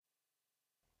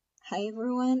Hi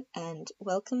everyone, and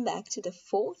welcome back to the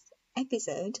fourth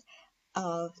episode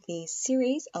of the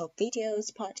series of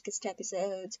videos, podcast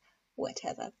episodes,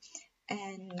 whatever.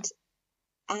 And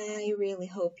I really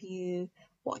hope you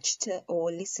watched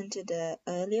or listened to the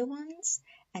earlier ones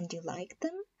and you liked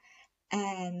them.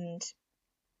 And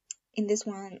in this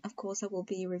one, of course, I will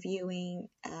be reviewing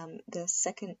the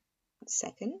second,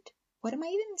 what am I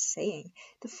even saying?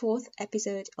 The fourth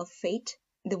episode of Fate,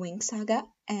 the Winx Saga,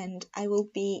 and I will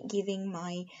be giving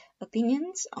my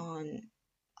opinions on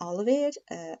all of it,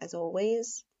 as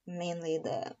always, mainly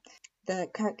the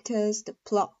characters, the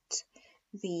plot,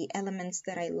 the elements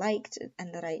that I liked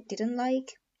and that I didn't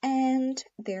like, and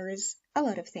there's a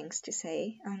lot of things to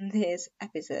say on this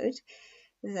episode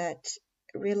that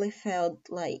really felt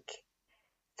like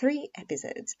 3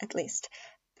 episodes at least,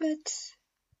 but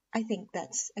I think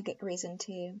that's a good reason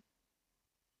to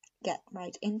get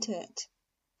right into it.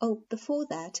 Oh, before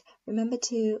that, remember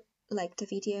to like the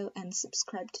video and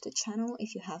subscribe to the channel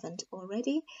if you haven't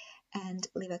already, and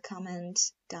leave a comment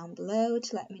down below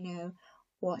to let me know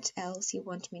what else you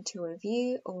want me to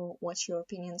review or what your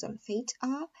opinions on Fate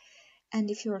are.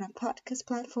 And if you're on a podcast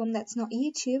platform that's not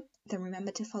YouTube, then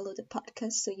remember to follow the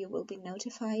podcast so you will be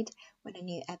notified when a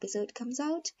new episode comes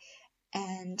out.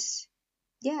 And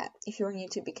yeah, if you're on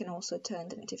YouTube, you can also turn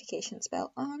the notifications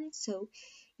bell on so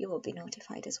you will be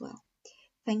notified as well.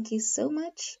 Thank you so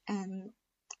much, and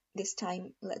this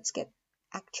time let's get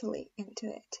actually into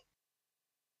it.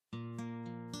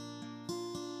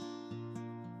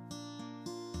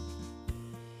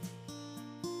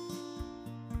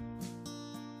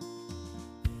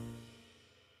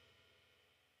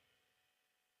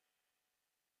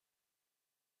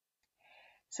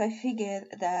 So I figured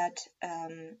that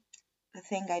the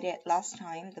thing I did last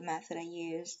time, the method I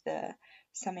used, the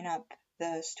summing up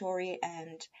the story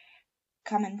and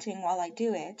commenting while I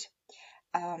do it,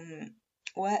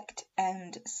 worked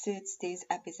and suits this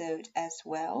episode as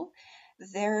well.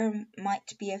 There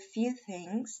might be a few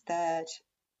things that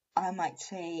I might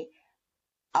say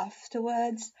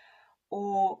afterwards,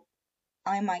 or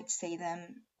I might say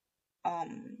them,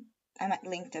 I might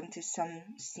link them to some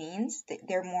scenes.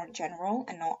 They're more general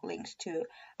and not linked to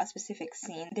a specific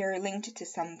scene. They're linked to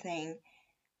something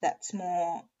that's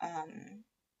more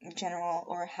general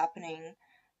or happening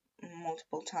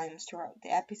multiple times throughout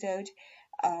the episode.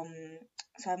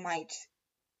 So I might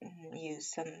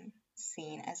use some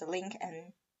scene as a link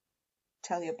and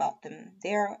tell you about them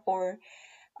there, or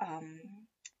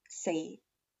say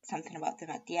something about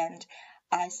them at the end.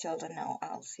 I still don't know.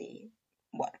 I'll see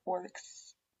what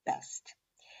works best.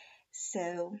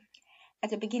 So, at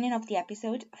the beginning of the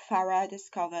episode, Farah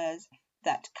discovers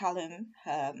that Callum,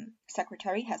 her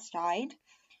secretary, has died,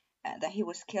 that he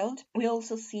was killed. We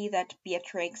also see that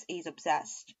Beatrix is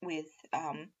obsessed with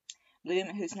Bloom,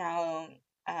 who's now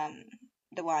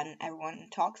the one everyone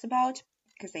talks about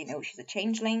because they know she's a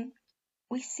changeling.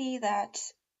 We see that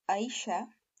Aisha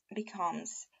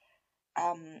becomes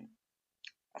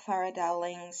Farah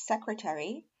Dowling's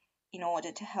secretary in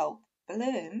order to help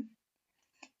Bloom.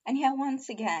 And here once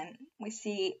again we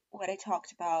see what I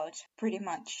talked about pretty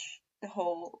much the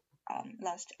whole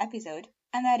last episode,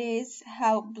 and that is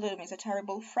how Bloom is a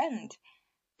terrible friend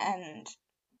and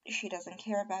she doesn't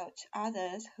care about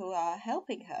others who are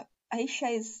helping her.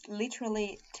 Aisha is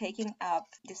literally taking up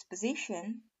this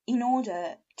position in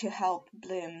order to help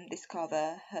Bloom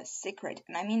discover her secret.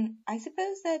 And I mean, I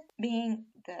suppose that being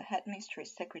the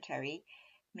headmistress secretary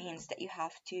means that you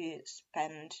have to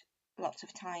spend lots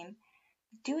of time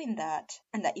doing that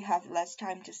and that you have less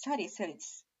time to study. So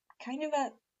it's kind of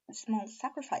a small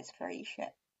sacrifice for Aisha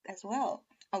as well.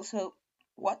 Also,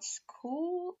 what's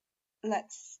cool,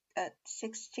 let's at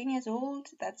 16 years old,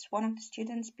 that's one of the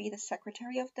students be the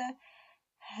secretary of the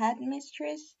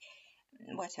headmistress,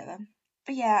 whatever.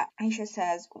 But yeah, Aisha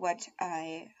says what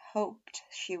I hoped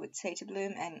she would say to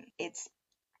Bloom, and it's,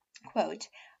 quote,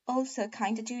 also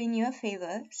kinda doing you a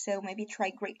favor, so maybe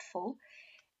try grateful.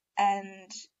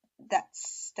 And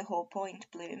that's the whole point,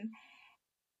 Bloom.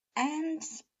 And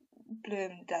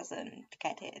Bloom doesn't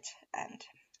get it, and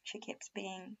she keeps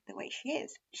being the way she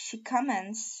is. She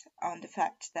comments on the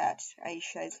fact that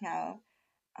Aisha is now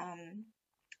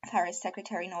Farah's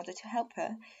secretary in order to help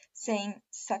her, saying,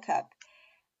 suck up.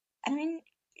 I mean,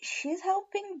 she's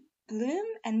helping Bloom,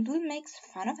 and Bloom makes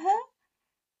fun of her?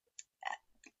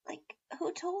 Like,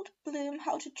 who told Bloom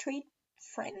how to treat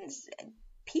friends and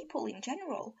people in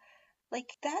general?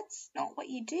 Like, that's not what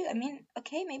you do. I mean,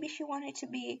 okay, maybe she wanted to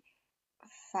be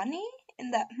funny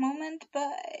in that moment,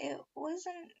 but it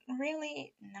wasn't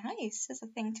really nice as a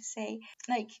thing to say.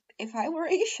 Like, if I were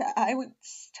Aisha, I would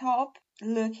stop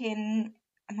looking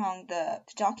among the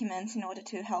documents in order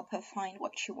to help her find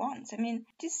what she wants. I mean,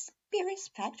 just be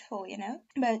respectful, you know?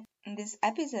 But in this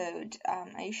episode,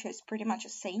 Aisha is pretty much a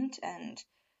saint and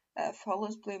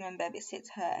follows Bloom and babysits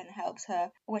her and helps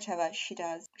her whatever she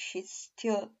does. She's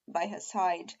still by her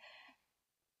side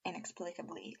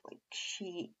inexplicably. Like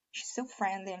she's so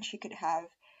friendly, and she could have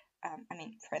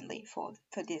friendly for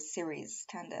this series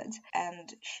standards,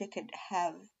 and she could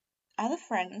have other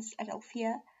friends at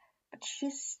Althea, but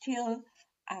she's still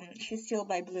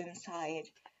by Bloom's side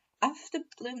after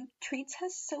Bloom treats her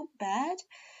so bad.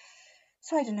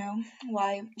 So I don't know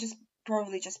why,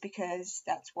 probably just because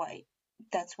that's what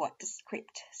the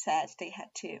script said. They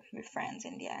had to be friends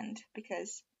in the end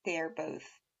because they're both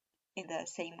in the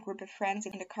same group of friends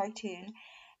in the cartoon,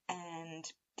 and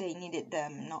they needed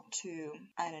them not to,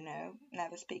 I don't know,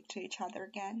 never speak to each other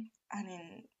again. I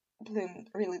mean, Bloom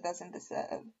really doesn't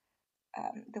deserve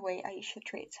the way Aisha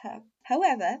treats her.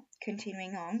 However,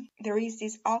 continuing on, there is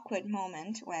this awkward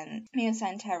moment when Musa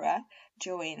and Tara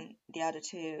join the other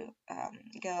two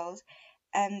girls,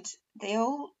 and they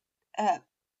all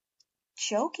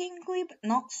jokingly, but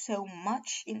not so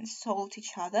much, insult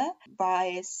each other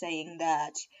by saying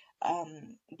that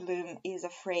Bloom is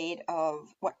afraid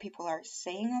of what people are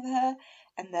saying of her,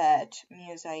 and that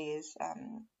Musa is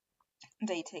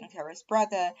dating Tara's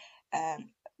brother.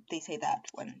 They say that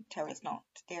when Tara's not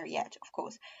there yet, of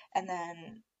course, and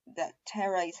then that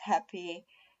Tara is happy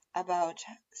about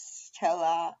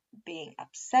Stella being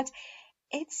upset.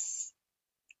 It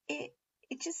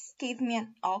just gave me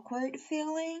an awkward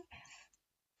feeling.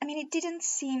 I mean, it didn't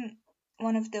seem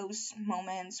one of those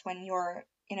moments when you're,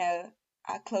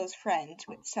 a close friend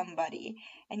with somebody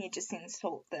and you just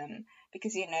insult them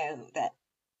because you know that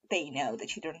they know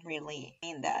that you don't really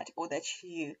mean that, or that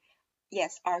you,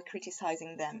 yes, are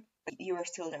criticizing them, but you are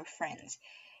still their friends.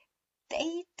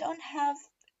 They don't have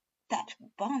that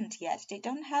bond yet. They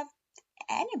don't have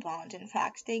any bond. In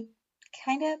fact, they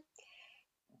kind of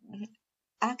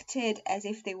acted as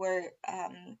if they were,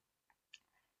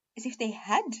 as if they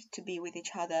had to be with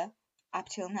each other up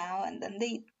till now, and then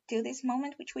they do this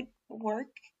moment which would work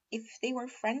if they were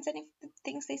friends and if the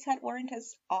things they said weren't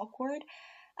as awkward.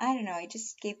 I don't know, it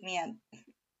just gave me a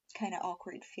kind of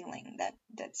awkward feeling.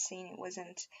 That scene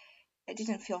it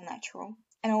didn't feel natural.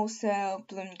 And also,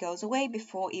 Bloom goes away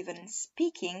before even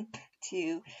speaking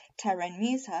to Tara and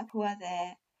Musa, who are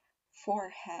there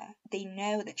for her. They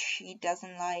know that she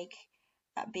doesn't like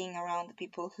being around the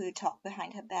people who talk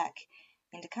behind her back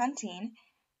in the canteen,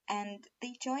 and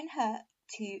they join her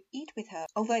to eat with her.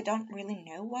 Although I don't really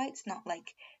know why. It's not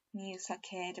like Musa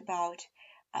cared about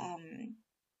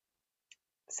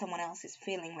someone else's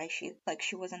feeling, like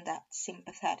she wasn't that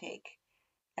sympathetic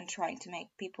and trying to make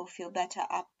people feel better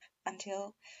up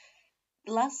until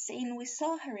the last scene we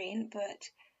saw her in. But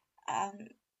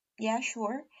yeah,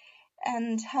 sure.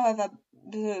 And however,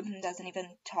 Bloom doesn't even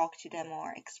talk to them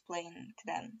or explain to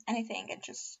them anything and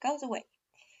just goes away.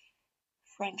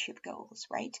 Friendship goals,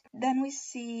 right? Then we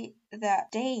see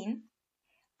that Dane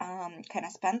kind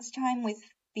of spends time with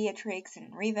Beatrix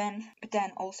and Riven, but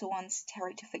then also wants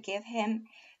Terry to forgive him.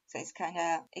 So it kind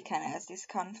of has this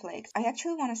conflict. I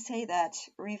actually want to say that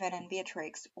Riven and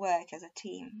Beatrix work as a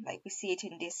team. Like, we see it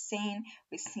in this scene,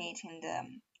 we see it in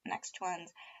the next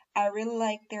ones. I really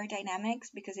like their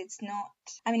dynamics because it's not,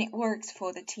 it works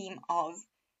for the team of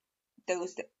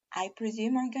those that I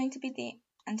presume are going to be the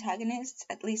antagonists,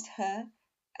 at least her.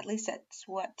 At least that's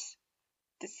what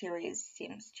the series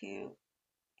seems to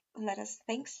let us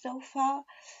think so far.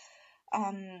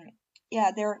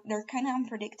 Yeah, they're kind of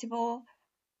unpredictable,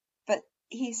 but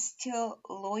he's still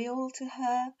loyal to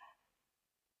her,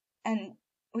 and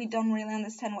we don't really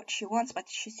understand what she wants, but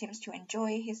she seems to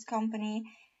enjoy his company.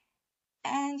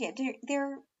 And yeah,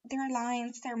 their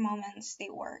lines, their moments, they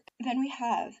work. Then we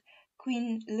have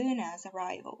Queen Luna's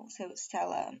arrival. So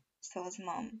Stella's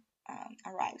mom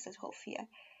arrives at Holfia,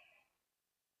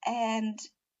 and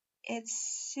it's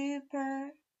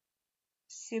super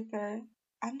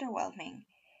underwhelming.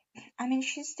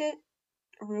 She's the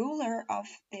ruler of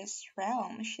this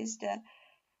realm. She's the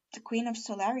queen of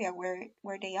Solaria,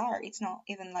 where they are. It's not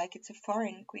even like it's a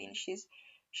foreign queen. She's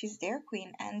their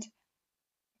queen, and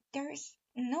there's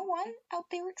no one out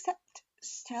there except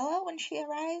Stella when she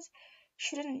arrives.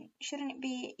 Shouldn't it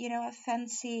be, a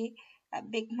fancy,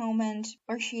 big moment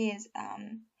where she is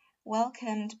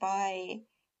welcomed by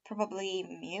probably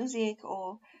music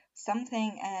or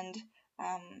something, and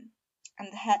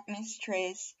the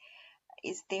headmistress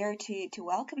is there to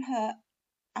welcome her.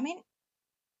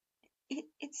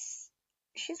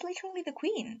 She's literally the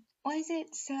queen. Why is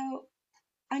it so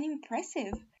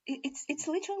unimpressive? It's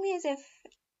literally as if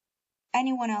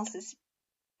anyone else's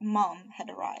mom had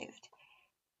arrived.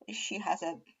 She has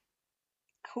a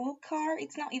cool car.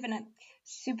 It's not even a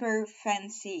super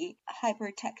fancy,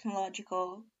 hyper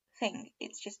technological thing.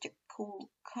 It's just a cool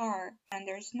car, and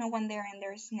there's no one there, and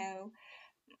there's no,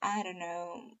 I don't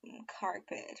know,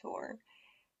 carpet or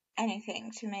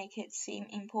anything to make it seem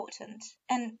important.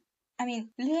 And I mean,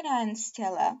 Luna and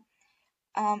Stella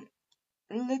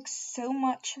look so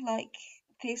much like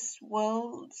this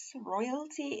world's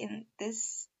royalty in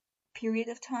this period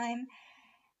of time,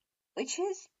 which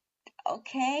is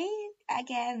okay.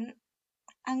 Again,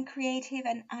 uncreative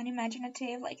and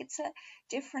unimaginative. Like, it's a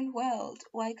different world.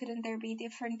 Why couldn't there be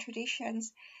different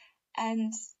traditions?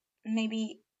 And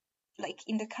maybe, like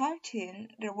in the cartoon,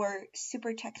 there were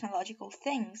super technological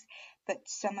things, but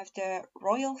some of the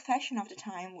royal fashion of the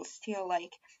time was still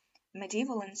like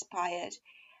medieval inspired.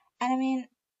 And I mean,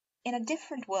 in a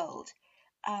different world,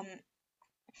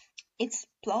 it's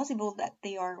plausible that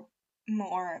they are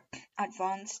more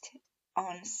advanced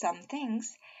on some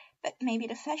things, but maybe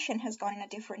the fashion has gone in a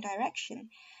different direction.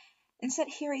 Instead,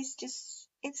 here is just,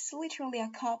 it's literally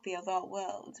a copy of our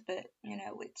world, but, you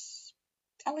know, it's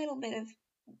a little bit of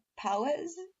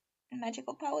powers,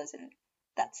 magical powers, and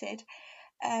that's it.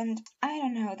 And I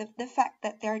don't know, the fact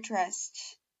that they're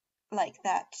dressed like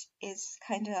that is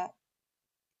kind of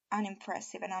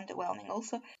unimpressive and underwhelming.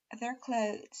 Also, their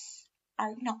clothes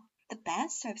are not the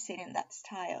best I've seen in that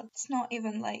style. It's not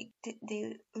even like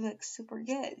they look super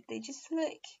good. They just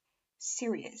look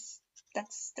serious.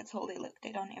 That's all they look.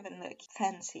 They don't even look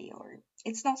fancy, or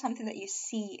it's not something that you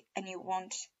see and you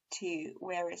want to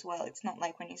wear as well. It's not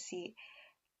like when you see,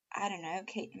 I don't know,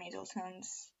 Kate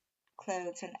Middleton's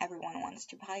clothes and everyone wants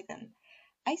to buy them.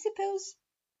 I suppose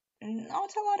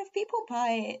not a lot of people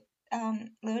buy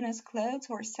Luna's clothes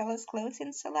or Stella's clothes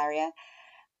in Solaria.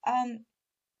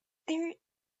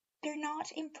 They're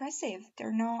not impressive.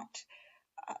 They're not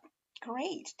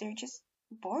great. They're just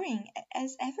boring,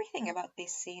 as everything about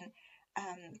this scene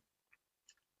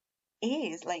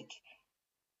is. Like,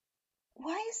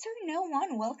 why is there no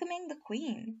one welcoming the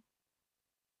queen?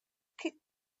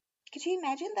 Could you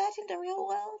imagine that in the real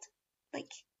world?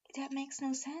 Like, that makes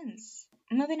no sense.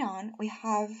 Moving on, we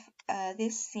have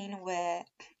this scene where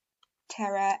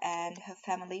Tara and her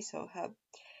family, so her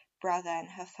brother and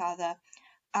her father,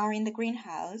 are in the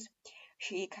greenhouse.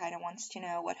 She kind of wants to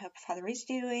know what her father is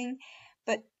doing,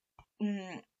 but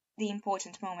the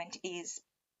important moment is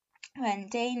when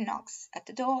Dane knocks at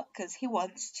the door because he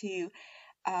wants to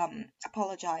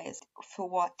apologize for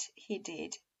what he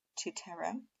did to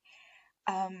Tara.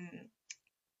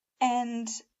 And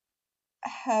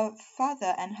her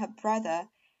father and her brother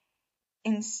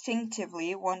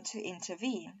instinctively want to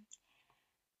intervene,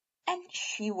 and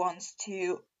she wants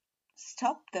to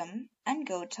stop them and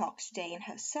go talk to Dane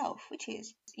herself, which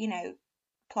is, you know,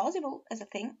 plausible as a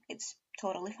thing. It's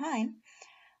totally fine.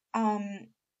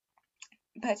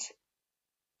 But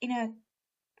in a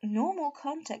normal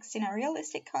context, in a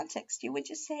realistic context, you would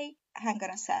just say, hang on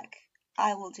a sec,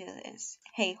 I will do this.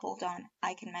 Hey, hold on,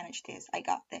 I can manage this, I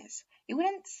got this. You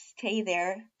wouldn't stay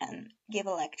there and give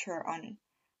a lecture on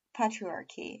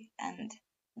patriarchy and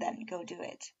then go do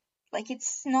it. Like,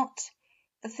 it's not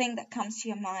the thing that comes to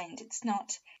your mind. It's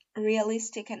not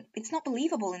realistic and it's not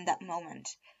believable in that moment.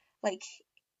 Like,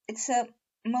 it's a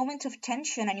moment of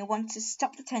tension and you want to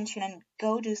stop the tension and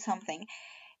go do something.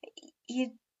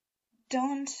 You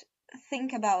don't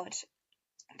think about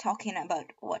talking about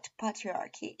what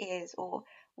patriarchy is or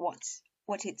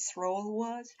what its role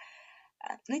was.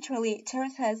 Literally, Tara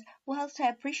says, whilst I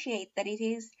appreciate that it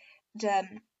is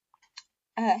the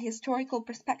historical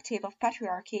perspective of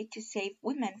patriarchy to save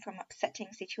women from upsetting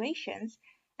situations,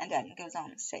 and then goes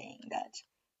on saying that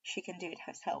she can do it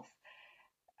herself.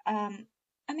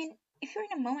 I mean, if you're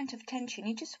in a moment of tension,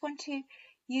 you just want to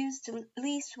use the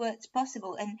least words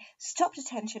possible and stop the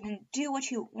tension and do what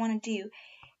you want to do.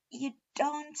 You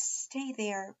don't stay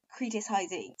there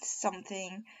criticizing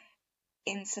something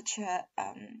in such a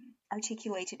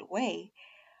articulated way.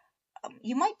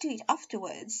 You might do it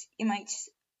afterwards. You might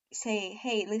say,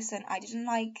 hey, listen, I didn't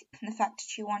like the fact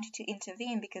that you wanted to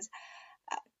intervene because,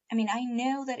 I mean, I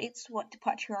know that it's what the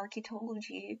patriarchy told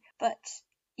you, but,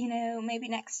 you know, maybe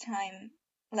next time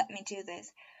let me do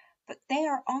this. But they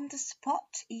are on the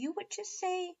spot. You would just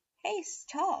say, hey,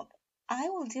 stop, I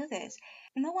will do this.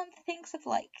 No one thinks of,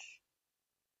 like,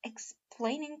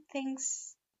 explaining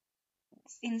things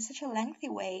in such a lengthy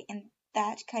way in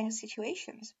that kind of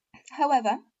situations.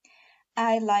 However,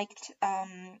 I liked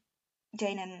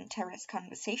Dane and Tara's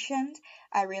conversations.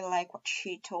 I really like what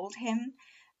she told him.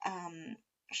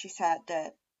 She said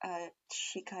that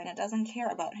she kind of doesn't care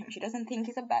about him. She doesn't think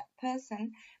he's a bad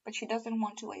person, but she doesn't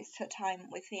want to waste her time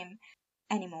with him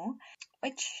anymore,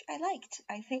 which I liked.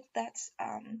 I think that's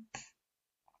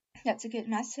a good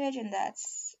message, and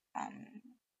that's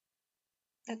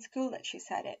cool that she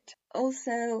said it.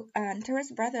 Also,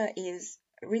 Tara's brother is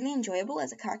really enjoyable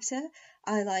as a character.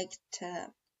 I liked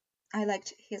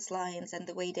his lines and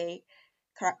the way they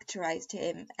characterized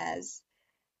him as,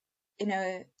 you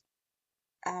know,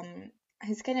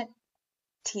 he's kind of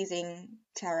teasing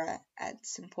Tara at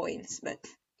some points, but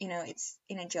it's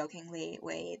in a jokingly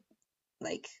way,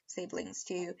 like siblings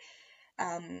do.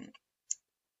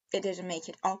 It didn't make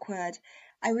it awkward.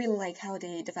 I really like how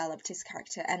they developed his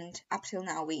character, and up till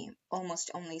now we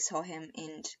almost only saw him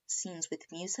in scenes with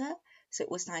Musa, so it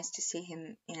was nice to see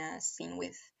him in a scene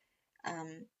with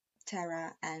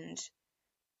Tara and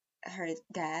her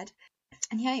dad.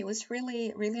 And yeah, it was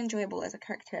really, really enjoyable as a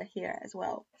character here as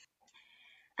well.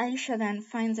 Aisha then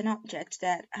finds an object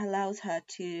that allows her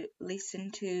to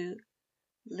listen to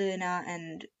Luna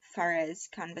and Farah's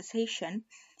conversation,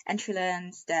 and she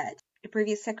learns that the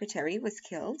previous secretary was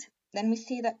killed. Then we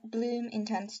see that Bloom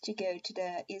intends to go to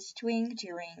the East Wing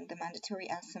during the mandatory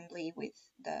assembly with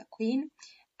the Queen.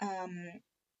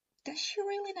 Does she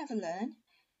really never learn?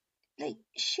 Like,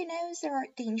 she knows there are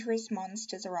dangerous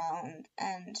monsters around,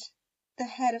 and the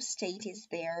head of state is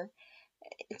there.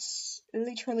 It's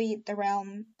literally the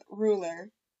realm ruler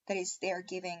that is there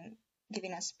giving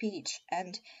a speech,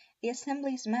 and the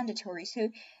assembly is mandatory, so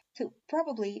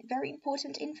probably very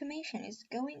important information is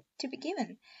going to be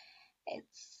given.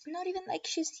 It's not even like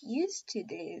she's used to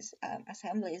these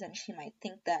assemblies, and she might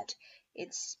think that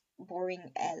it's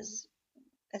boring as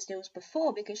those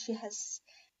before, because she has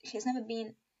never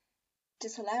been to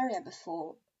Solaria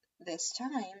before this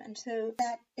time, and so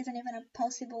that isn't even a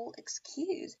possible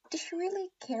excuse. Does she really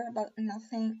care about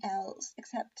nothing else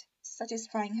except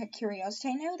satisfying her curiosity?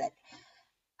 I know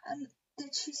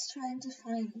that she's trying to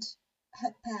find her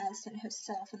past and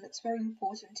herself, and that's very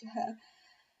important to her,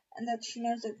 and that she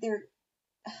knows that they're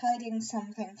hiding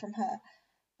something from her.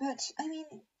 But I mean,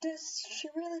 does she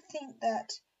really think that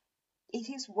it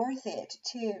is worth it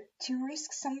to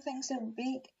risk something so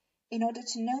big in order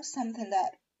to know something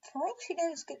that, for all she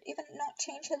knows, could even not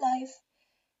change her life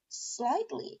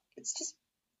slightly? It's just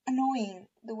annoying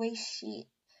the way she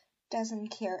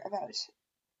doesn't care about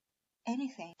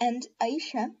anything. And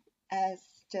Aisha, as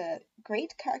the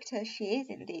great character she is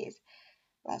in these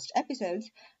last episodes,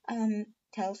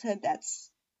 tells her that's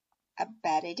a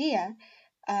bad idea,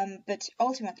 but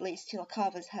ultimately still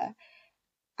covers her.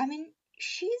 I mean,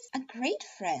 she's a great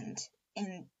friend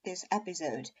in this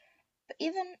episode, but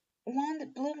even one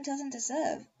that Bloom doesn't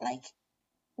deserve. Like,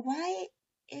 why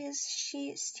is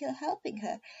she still helping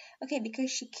her? Okay,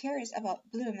 because she cares about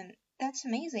Bloom, and that's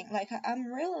amazing. Like,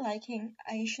 I'm really liking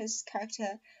Aisha's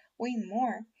character way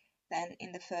more than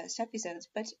in the first episodes,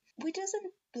 but why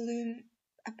doesn't Bloom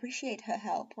appreciate her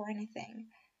help or anything?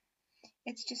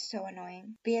 It's just so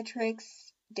annoying.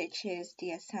 Beatrix ditches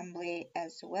the assembly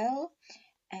as well,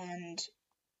 and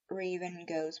Raven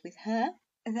goes with her.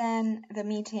 Then the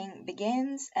meeting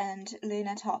begins, and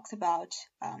Luna talks about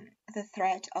the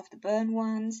threat of the burned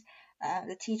ones.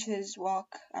 The teachers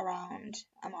walk around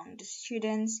among the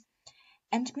students,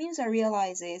 and Musa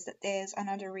realizes that there's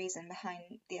another reason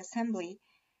behind the assembly,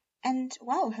 and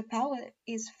wow, her power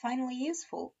is finally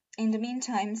useful. In the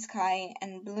meantime, Sky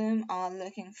and Bloom are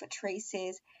looking for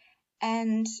traces,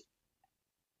 and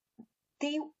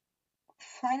they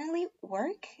finally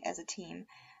work as a team.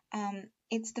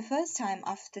 It's the first time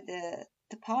after the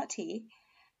party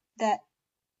that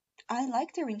I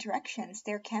like their interactions,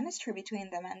 their chemistry between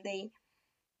them, and they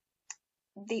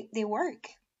work.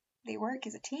 They work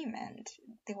as a team, and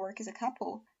they work as a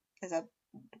couple, as a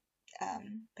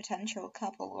potential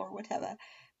couple or whatever.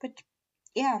 But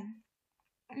yeah,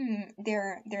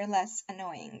 they're less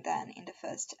annoying than in the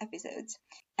first episodes,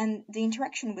 and the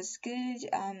interaction was good.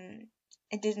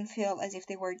 It didn't feel as if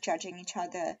they were judging each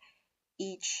other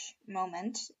each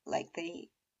moment like they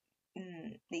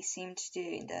seemed to do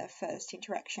in the first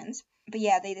interactions. But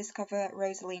yeah, they discover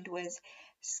Rosalind was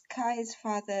Sky's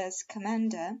father's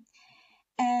commander,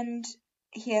 and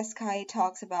here Sky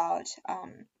talks about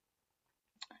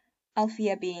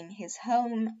Althea being his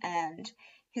home and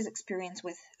his experience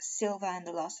with Silva and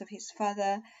the loss of his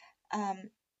father. And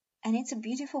it's a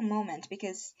beautiful moment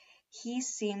because he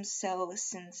seems so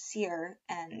sincere,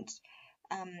 and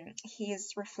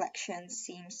his reflections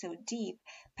seem so deep,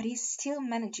 but he still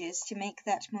manages to make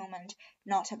that moment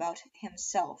not about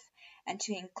himself, and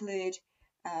to include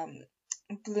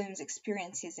Bloom's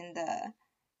experiences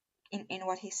in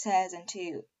what he says, and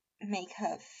to make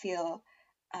her feel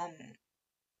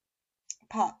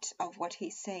part of what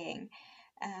he's saying.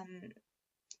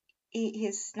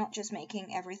 He's not just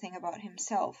making everything about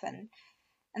himself, and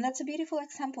that's a beautiful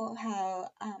example of how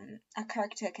a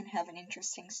character can have an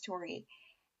interesting story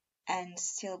and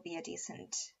still be a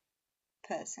decent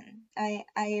person. I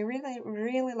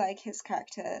really like his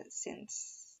character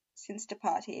since the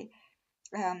party.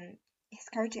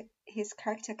 His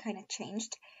character kind of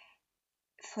changed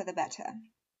for the better.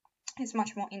 He's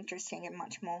much more interesting and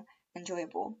much more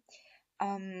enjoyable.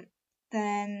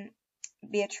 Then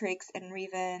Beatrix and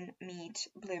Raven meet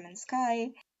Bloom and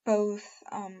Sky. Both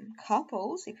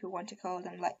couples, if you want to call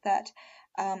them like that,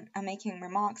 are making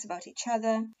remarks about each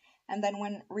other. And then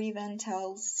when Raven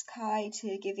tells Sky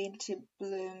to give in to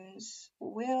Bloom's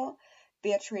will,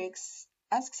 Beatrix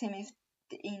asks him if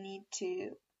they need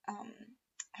to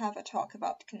have a talk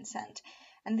about consent.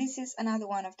 And this is another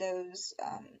one of those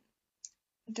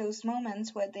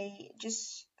moments where they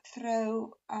just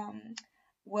throw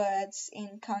words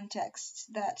in context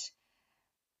that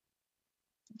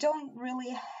don't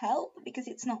really help, because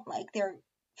it's not like they're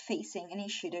facing an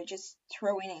issue. They're just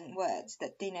throwing in words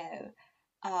that they know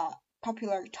are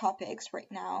popular topics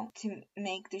right now to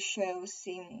make the show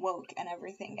seem woke and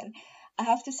everything. And I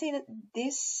have to say that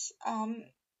this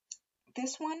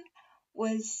one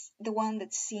was the one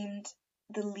that seemed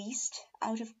the least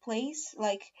out of place.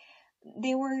 Like,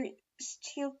 they were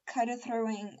still kind of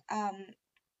throwing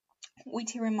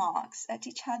witty remarks at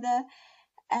each other,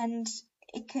 and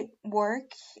it could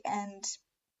work, and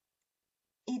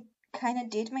it kind of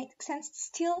did make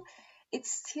sense. It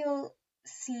still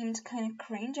seemed kind of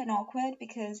cringe and awkward,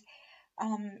 because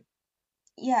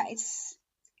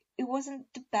it wasn't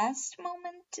the best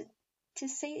moment to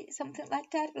say something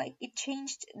like that. Like, it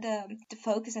changed the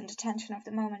focus and the tension of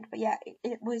the moment. But yeah,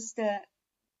 it was the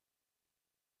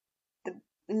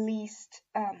least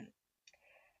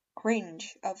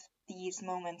cringe of these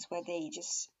moments where they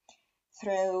just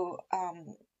throw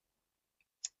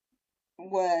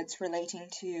words relating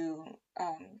to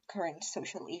current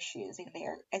social issues in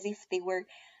there, as if they were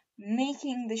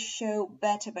making the show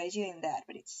better by doing that.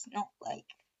 But it's not like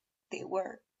they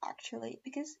were actually,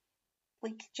 because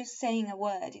like just saying a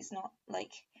word is not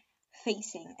like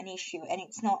facing an issue, and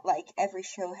it's not like every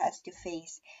show has to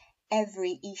face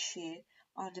every issue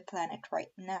on the planet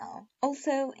right now.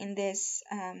 Also, in this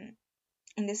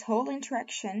whole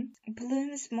interaction,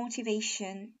 Bloom's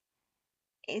motivation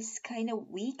is kind of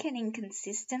weak and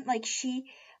inconsistent. Like, she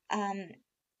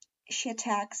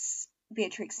attacks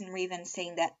Beatrix and Raven,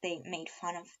 saying that they made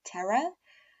fun of Tara,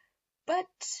 but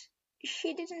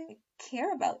she didn't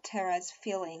care about Tara's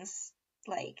feelings,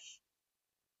 like,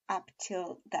 up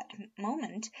till that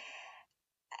moment.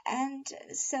 And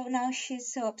so now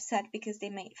she's so upset because they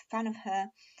made fun of her.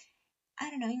 I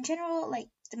don't know, in general, like,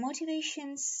 the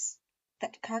motivations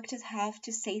that characters have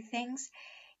to say things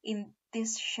in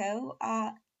this show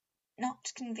are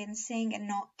not convincing, and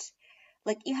not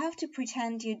like, you have to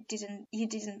pretend you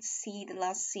didn't see the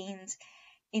last scenes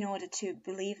in order to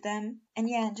believe them. And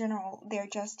yeah, in general, they're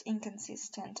just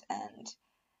inconsistent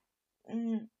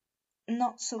and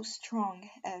not so strong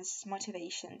as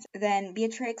motivations. Then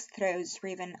Beatrix throws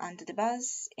Raven under the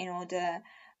bus in order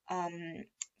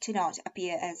to not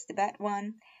appear as the bad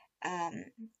one, and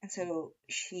so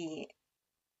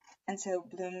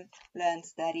Bloom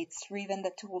learns that it's Raven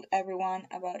that told everyone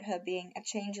about her being a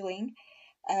changeling,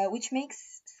 which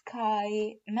makes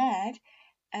Sky mad,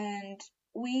 and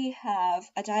we have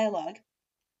a dialogue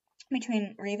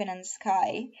between Raven and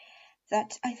Sky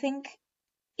that I think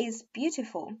is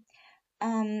beautiful.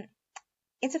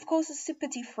 It's of course a super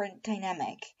different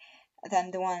dynamic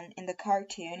than the one in the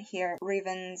cartoon. Here,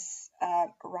 Raven's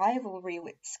rivalry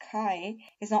with Sky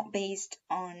is not based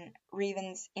on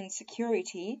Raven's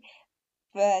insecurity,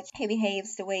 but he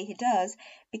behaves the way he does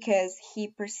because he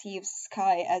perceives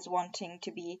Sky as wanting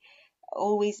to be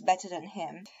always better than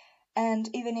him. And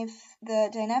even if the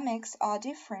dynamics are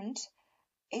different,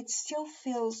 it still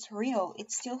feels real,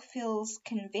 it still feels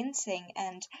convincing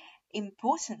and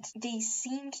important. They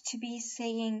seemed to be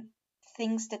saying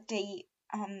things that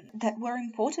that were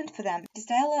important for them. This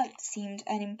dialogue seemed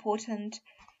an important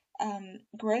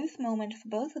growth moment for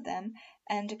both of them,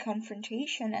 and a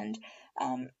confrontation,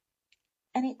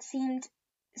 and it seemed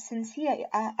sincere.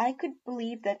 I could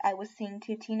believe that I was seeing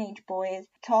two teenage boys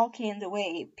talking the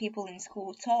way people in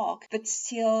school talk, but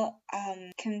still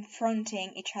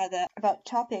confronting each other about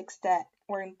topics that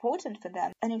were important for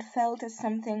them. And it felt as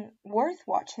something worth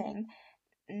watching,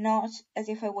 not as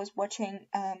if I was watching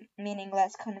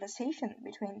meaningless conversation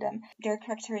between them. Their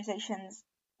characterizations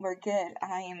were good.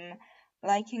 I am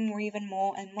liking Raven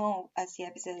more and more as the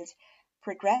episodes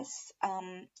progress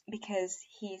because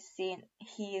he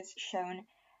is shown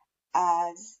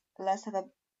as less of a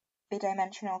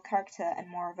bidimensional character and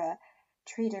more of a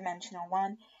three-dimensional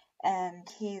one, and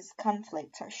his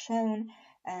conflicts are shown,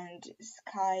 and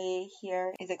Sky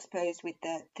here is exposed with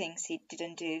the things he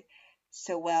didn't do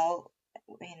so well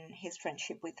in his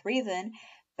friendship with Raven,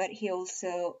 but he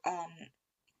also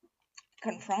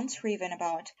confronts Raven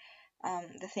about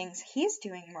the things he's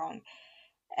doing wrong.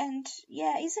 And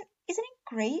yeah, isn't it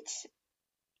great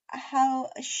how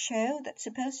a show that's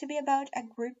supposed to be about a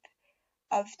group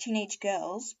of teenage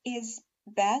girls is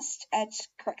best at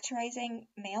characterizing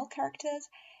male characters,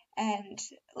 and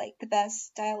like the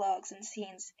best dialogues and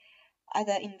scenes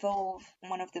either involve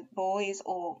one of the boys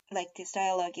or like this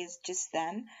dialogue is just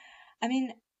them. I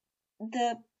mean,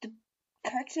 the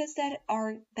characters that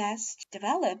are best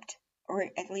developed, or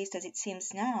at least as it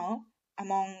seems now,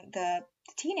 among the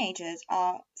teenagers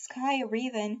are Sky,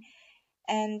 Raven,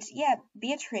 and yeah,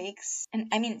 Beatrix. And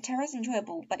I mean, Tara's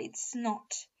enjoyable, but it's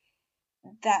not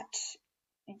that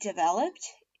developed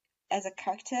as a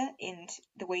character in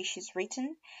the way she's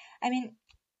written. I mean,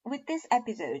 with this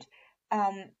episode,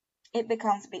 it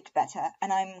becomes a bit better,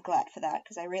 and I'm glad for that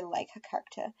because I really like her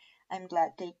character. I'm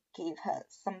glad they gave her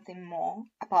something more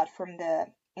apart from the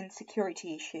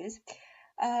insecurity issues.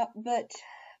 But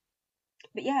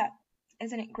yeah,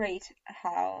 isn't it great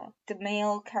how the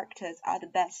male characters are the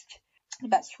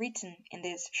best written in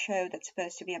this show that's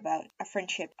supposed to be about a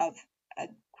friendship of a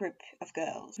group of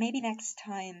girls? Maybe next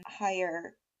time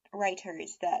hire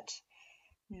writers that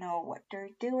know what they're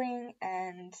doing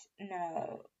and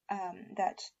know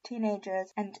that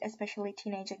teenagers, and especially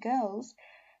teenager girls,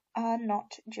 are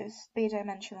not just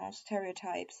bidimensional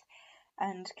stereotypes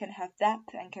and can have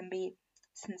depth and can be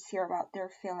sincere about their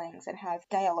feelings and have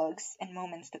dialogues and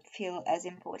moments that feel as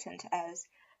important as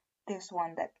this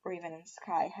one that Raven and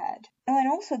Sky had. Oh,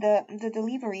 and also the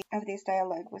delivery of this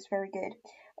dialogue was very good.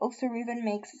 Also, Raven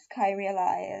makes Sky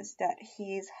realize that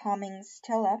he's harming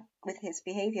Stella with his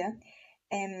behavior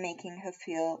and making her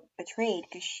feel betrayed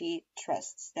because she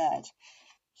trusts that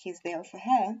he's there for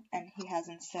her and he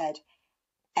hasn't said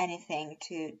anything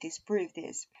to disprove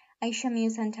this. Aisha,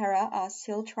 Muse, and Tara are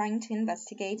still trying to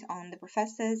investigate on the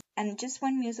professors, and just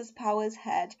when Muse's powers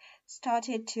had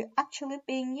started to actually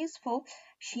being useful,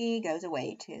 she goes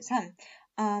away to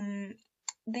Sam.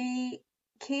 They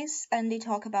kiss and they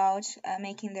talk about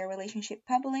making their relationship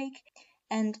public,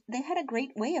 and they had a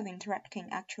great way of interacting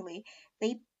actually.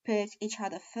 They put each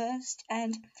other first,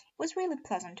 and it was really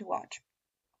pleasant to watch.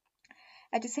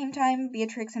 At the same time,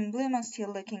 Beatrix and Bloom are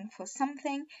still looking for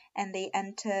something, and they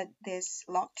enter this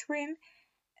locked room.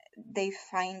 They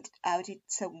find out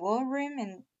it's a war room,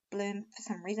 and Bloom, for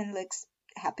some reason, looks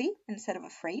happy instead of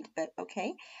afraid, but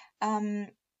okay.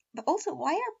 But also,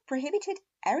 why are prohibited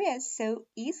areas so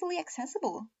easily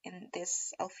accessible in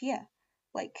this Althea?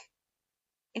 Like,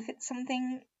 if it's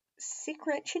something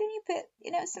secret, shouldn't you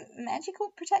put, some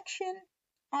magical protection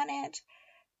on it?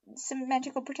 Some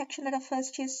magical protection that a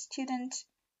first year student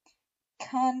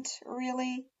can't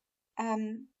really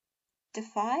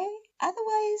defy.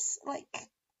 Otherwise, like,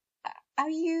 are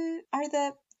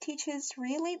the teachers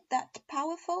really that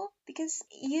powerful? Because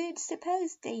you'd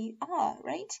suppose they are,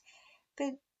 right?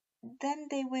 But then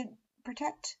they would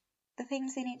protect the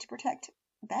things they need to protect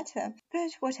better.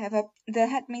 But whatever. The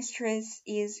headmistress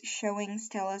is showing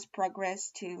Stella's progress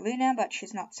to Luna, but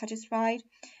she's not satisfied.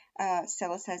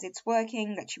 Stella says it's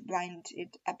working, that she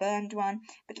blinded a burned one,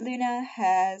 but Luna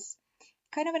has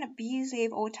kind of an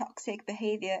abusive or toxic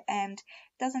behavior and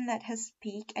doesn't let her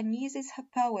speak and uses her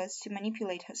powers to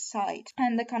manipulate her sight.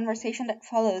 And the conversation that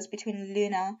follows between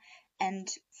Luna and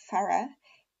Farah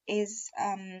is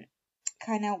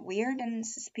kind of weird and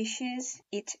suspicious.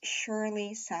 It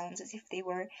surely sounds as if they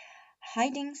were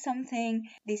hiding something.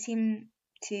 They seem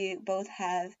to both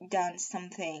have done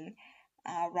something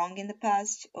wrong in the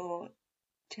past, or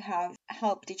to have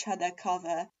helped each other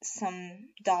cover some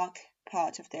dark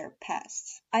part of their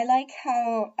past. I like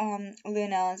how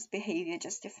Luna's behavior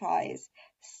justifies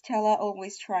Stella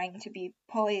always trying to be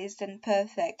poised and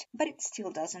perfect, but it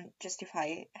still doesn't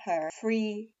justify her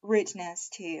free rudeness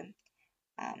to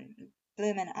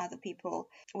Bloom and other people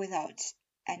without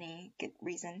any good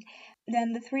reason.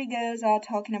 Then the three girls are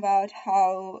talking about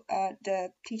how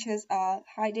the teachers are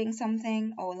hiding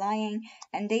something or lying,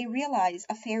 and they realize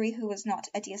a fairy who was not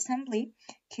at the assembly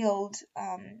killed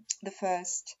the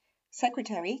first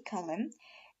secretary, Callum,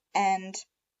 and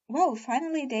well,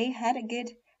 finally they had a good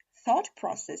thought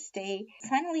process.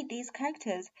 These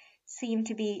characters seem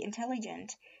to be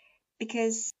intelligent,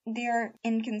 because their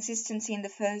inconsistency in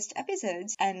the first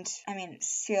episodes, and I mean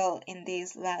still in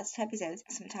these last episodes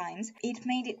sometimes, it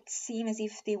made it seem as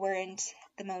if they weren't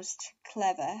the most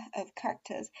clever of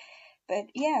characters. But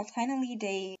yeah, finally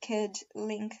they could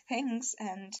link things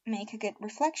and make a good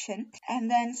reflection. And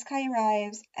then Sky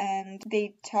arrives and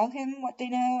they tell him what they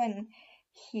know, and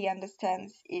he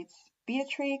understands it's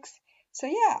Beatrix. So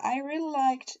yeah, I really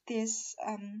liked this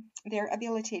their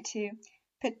ability to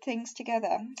put things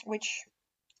together, which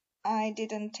I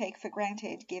didn't take for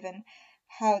granted given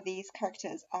how these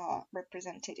characters are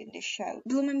represented in this show.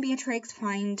 Bloom and Beatrix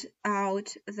find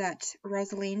out that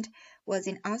Rosalind was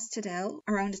in Austerdale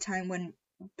around the time when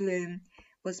Bloom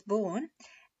was born,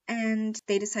 and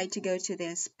they decide to go to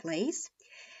this place.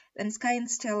 Then Sky and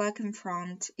Stella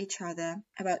confront each other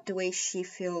about the way she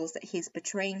feels that he's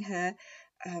betraying her,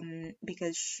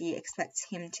 because she expects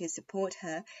him to support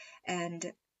her,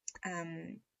 and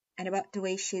about the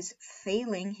way she's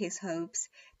failing his hopes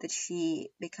that she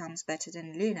becomes better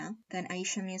than Luna. Then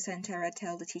Aisha, Musa, and Tara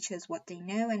tell the teachers what they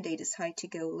know, and they decide to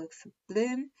go look for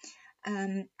Bloom.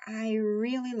 I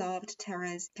really loved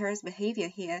Tara's behavior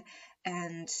here,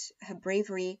 and her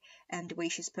bravery, and the way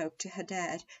she spoke to her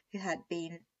dad, who had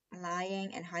been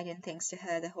lying and hiding things to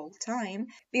her the whole time.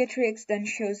 Beatrix then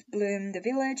shows Bloom the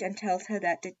village and tells her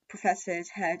that the professors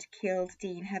had killed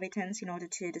the inhabitants in order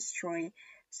to destroy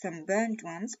some burned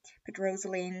ones, but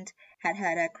Rosalind had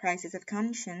had a crisis of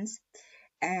conscience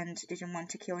and didn't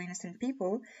want to kill innocent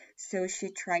people, so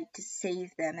she tried to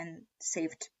save them and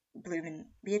saved Bloom and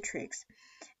Beatrix.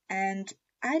 And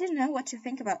I don't know what to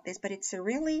think about this, but it's a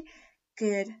really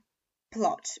good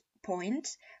plot point.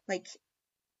 Like,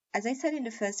 as I said in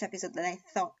the first episode, that I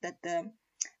thought that the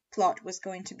plot was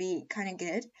going to be kind of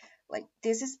good. Like,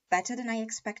 this is better than I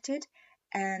expected,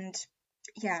 and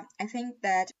yeah, I think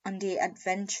that on the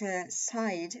adventure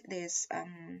side, this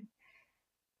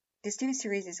TV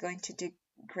series is going to do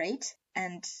great.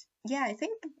 And yeah, I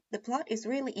think the plot is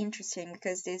really interesting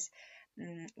because this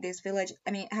village,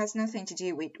 I mean, it has nothing to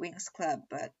do with Winx Club,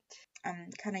 but I'm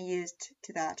kind of used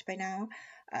to that by now.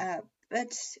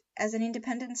 But as an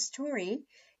independent story,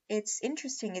 it's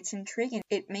interesting, it's intriguing.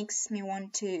 It makes me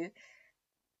want to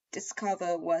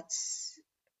discover what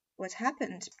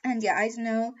happened. And yeah, I don't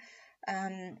know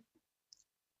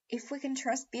if we can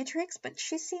trust Beatrix, but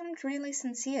she seemed really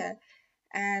sincere,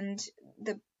 and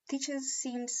the teachers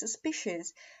seemed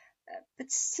suspicious.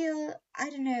 But still,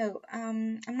 I don't know.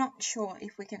 I'm not sure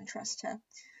if we can trust her.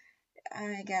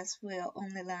 I guess we'll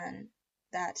only learn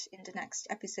that in the next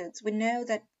episodes. We know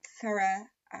that Farah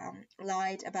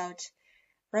lied about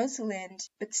Rosalind,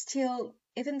 but still,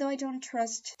 even though I don't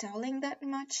trust Darling that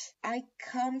much, I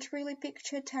can't really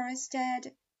picture Tara's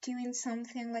dad doing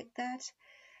something like that.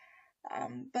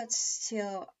 But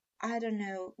still, I don't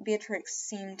know. Beatrix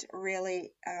seemed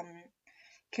really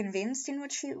convinced in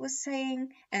what she was saying,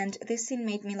 and this scene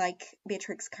made me like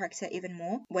Beatrix's character even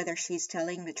more, whether she's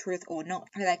telling the truth or not.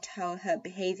 I liked how her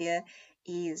behavior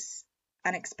is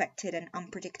unexpected and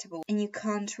unpredictable, and you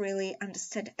can't really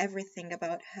understand everything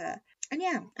about her. And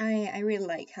yeah, I really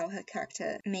like how her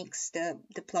character makes the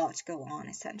plot go on,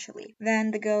 essentially.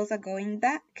 Then the girls are going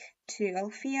back to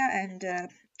Althea, and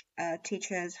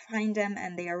teachers find them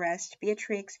and they arrest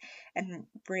Beatrix and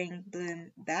bring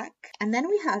Bloom back. And then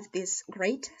we have this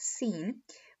great scene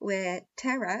where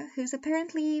Tara, who's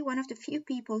apparently one of the few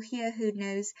people here who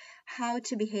knows how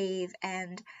to behave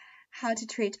and how to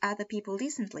treat other people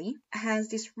decently, has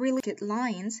these really good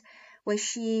lines where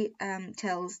she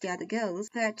tells the other girls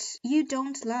that you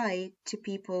don't lie to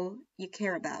people you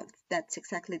care about. That's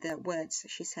exactly the words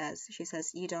she says. She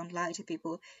says, you don't lie to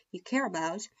people you care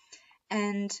about.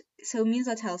 And so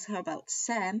Musa tells her about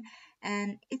Sam,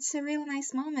 and it's a real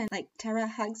nice moment. Like, Tara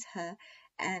hugs her,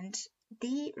 and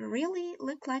they really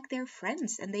look like they're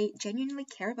friends, and they genuinely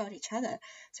care about each other.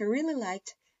 So I really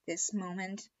liked this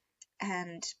moment,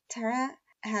 and Tara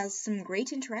has some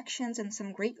great interactions and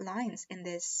some great lines in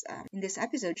this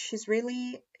episode. She's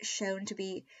really shown to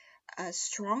be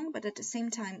strong, but at the same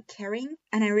time caring,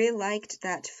 and I really liked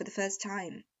that for the first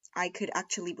time I could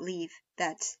actually believe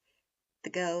that the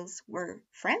girls were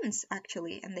friends,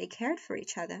 actually, and they cared for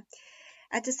each other.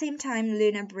 At the same time,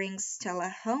 Luna brings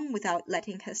Stella home without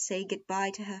letting her say goodbye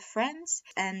to her friends,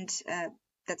 and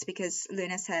that's because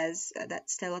Luna says that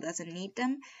Stella doesn't need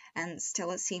them, and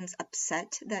Stella seems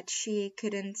upset that she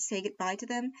couldn't say goodbye to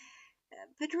them.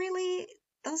 But really,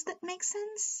 does that make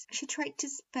sense? She tried to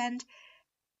spend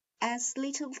as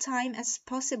little time as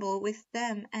possible with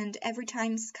them, and every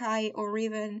time Sky or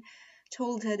Riven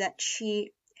told her that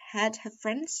she had her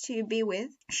friends to be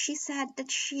with, she said that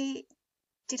she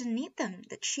didn't need them,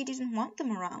 that she didn't want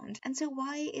them around. And so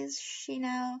why is she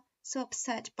now so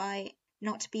upset by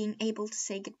not being able to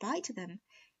say goodbye to them?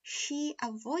 She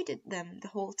avoided them the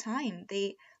whole time.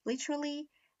 They literally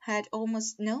had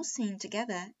almost no scene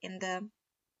together in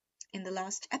the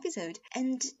last episode.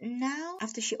 And now,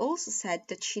 after she also said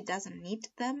that she doesn't need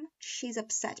them, she's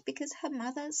upset because her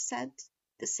mother said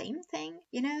the same thing.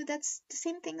 You know, that's the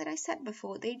same thing that I said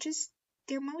before.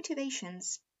 Their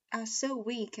motivations are so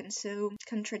weak and so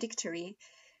contradictory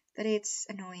that it's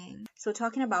annoying. So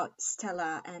talking about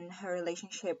Stella and her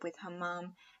relationship with her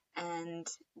mom and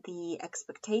the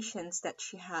expectations that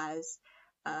she has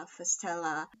for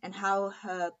Stella, and how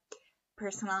her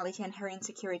personality and her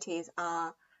insecurities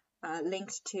are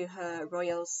linked to her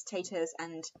royal status,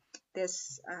 and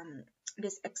this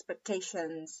these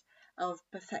expectations of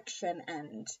perfection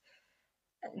and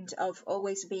of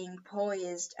always being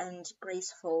poised and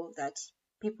graceful that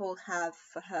people have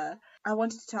for her. I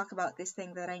wanted to talk about this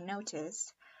thing that I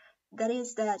noticed. That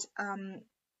is that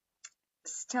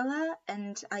Stella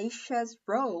and Aisha's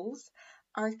roles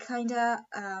are kind of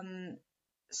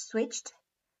switched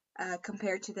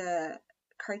compared to the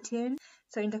cartoon.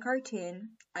 So in the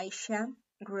cartoon, Aisha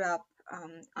grew up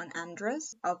on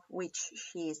Andros, of which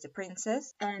she is the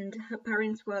princess, and her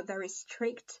parents were very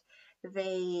strict.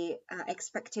 They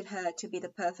expected her to be the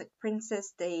perfect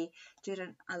princess. They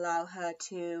didn't allow her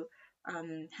to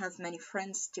have many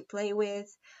friends to play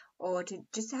with or to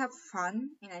just have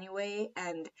fun in any way,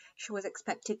 and she was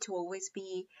expected to always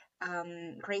be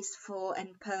graceful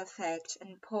and perfect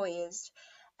and poised,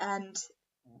 and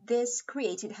this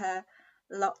created her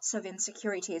lots of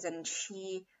insecurities, and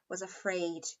she was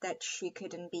afraid that she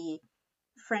couldn't be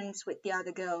friends with the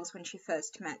other girls when she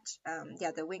first met the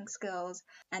other Winx girls,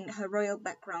 and her royal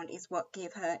background is what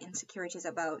gave her insecurities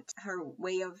about her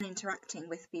way of interacting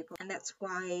with people, and that's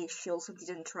why she also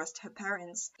didn't trust her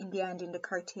parents. In the end, in the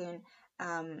cartoon,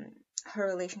 her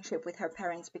relationship with her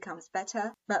parents becomes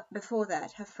better, but before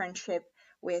that, her friendship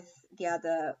with the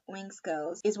other Winx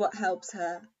girls is what helps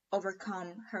her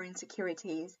overcome her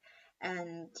insecurities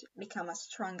and become a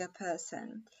stronger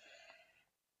person.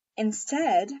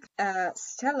 Instead,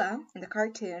 Stella in the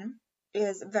cartoon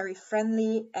is very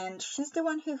friendly, and she's the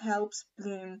one who helps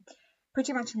Bloom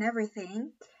pretty much in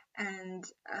everything, and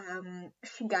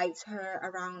she guides her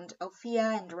around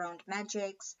Althea and around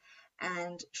magics,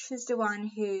 and she's the one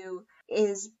who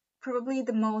is probably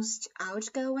the most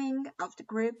outgoing of the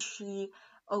group. She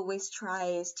always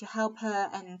tries to help her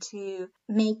and to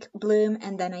make Bloom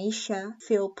and then Aisha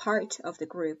feel part of the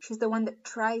group. She's the one that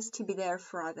tries to be there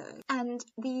for others. And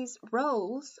these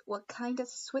roles were kind of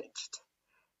switched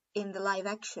in the live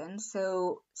action.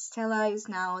 So Stella is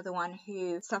now the one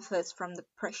who suffers from the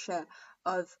pressure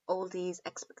of all these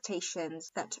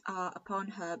expectations that are upon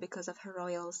her because of her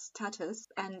royal status.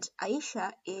 And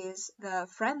Aisha is the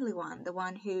friendly one, the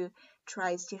one who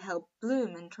tries to help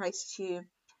Bloom and tries to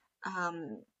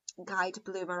guide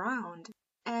Bloom around.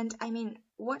 And I mean,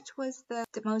 what was the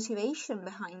motivation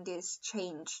behind this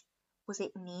change? Was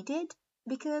it needed?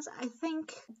 Because I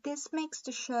think this makes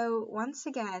the show once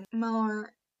again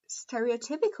more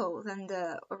stereotypical than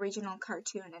the original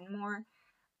cartoon and more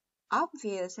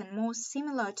obvious and more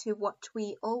similar to what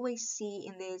we always see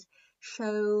in these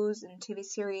shows and TV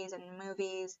series and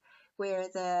movies, where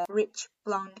the rich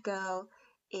blonde girl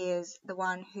is the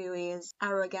one who is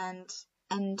arrogant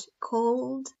and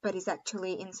cold, but is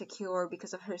actually insecure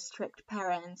because of her strict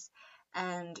parents,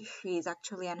 and she's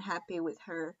actually unhappy with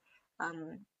her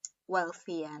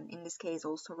wealthy and in this case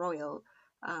also royal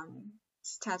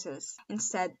status.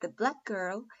 Instead, the black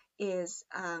girl is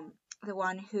the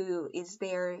one who is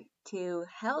there to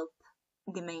help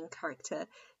the main character,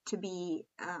 to be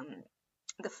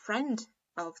the friend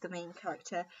of the main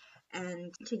character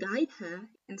and to guide her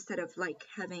instead of like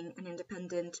having an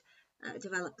independent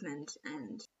development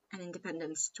and an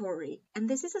independent story. And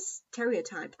this is a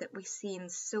stereotype that we see in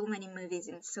so many movies,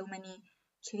 in so many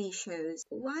TV shows.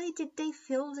 Why did they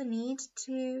feel the need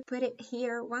to put it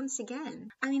here once again?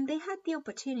 I mean, they had the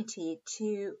opportunity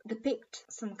to depict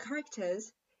some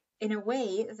characters in a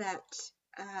way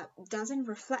that doesn't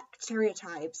reflect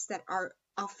stereotypes that are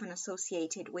often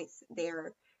associated with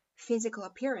their physical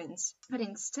appearance, but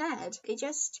instead they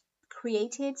just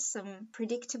created some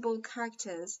predictable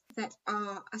characters that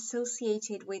are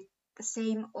associated with the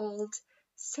same old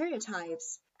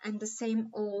stereotypes and the same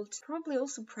old, probably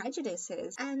also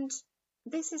prejudices. And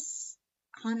this is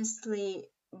honestly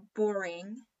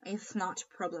boring, if not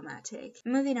problematic.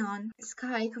 Moving on,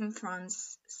 Sky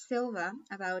confronts Silva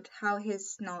about how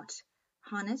he's not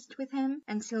honest with him,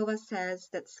 and Silva says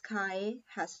that Sky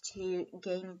has to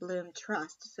gain Bloom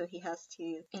trust, so he has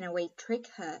to in a way trick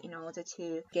her in order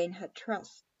to gain her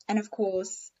trust. And of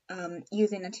course,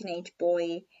 using a teenage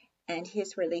boy and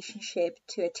his relationship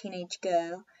to a teenage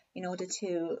girl in order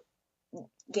to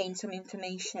gain some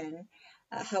information,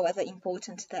 however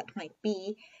important that might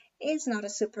be, is not a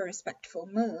super respectful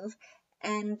move,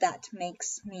 and that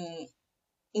makes me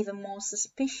even more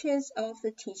suspicious of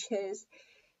the teachers.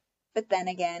 But then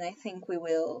again, I think we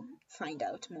will find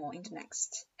out more in the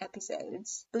next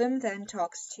episodes. Bloom then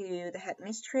talks to the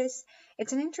headmistress.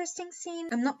 It's an interesting scene.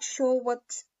 I'm not sure what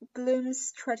Bloom's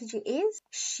strategy is.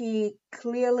 She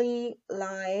clearly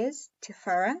lies to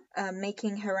Farah,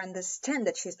 making her understand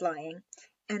that she's lying.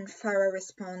 And Farah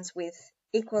responds with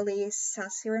equally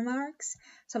sassy remarks,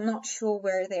 so I'm not sure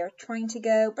where they are trying to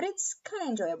go, but it's kind of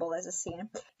enjoyable as a scene.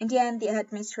 In the end, the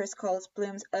headmistress calls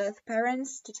Bloom's Earth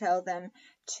parents to tell them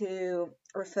to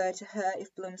refer to her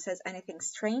if Bloom says anything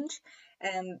strange,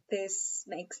 and this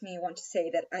makes me want to say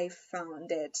that I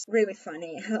found it really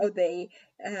funny how they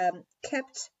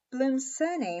kept Bloom's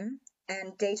surname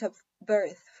and date of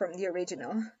birth from the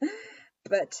original.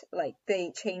 But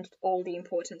they changed all the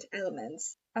important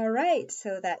elements. Alright,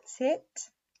 so that's it.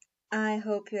 I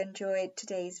hope you enjoyed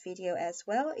today's video as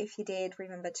well. If you did,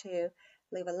 remember to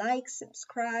leave a like,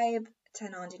 subscribe,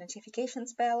 turn on the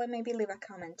notifications bell, and maybe leave a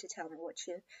comment to tell me what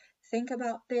you think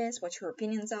about this, what your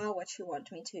opinions are, what you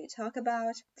want me to talk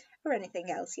about, or anything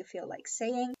else you feel like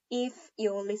saying. If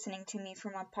you're listening to me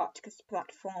from a podcast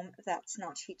platform that's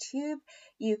not YouTube,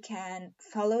 you can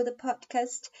follow the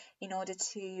podcast in order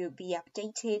to be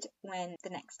updated when the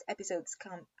next episodes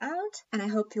come out. And I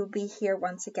hope you'll be here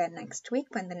once again next week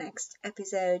when the next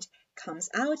episode comes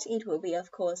out. It will be,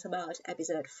 of course, about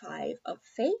episode 5 of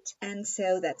Fate. And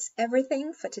so that's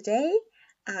everything for today.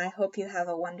 I hope you have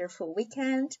a wonderful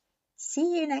weekend.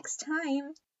 See you next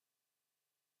time.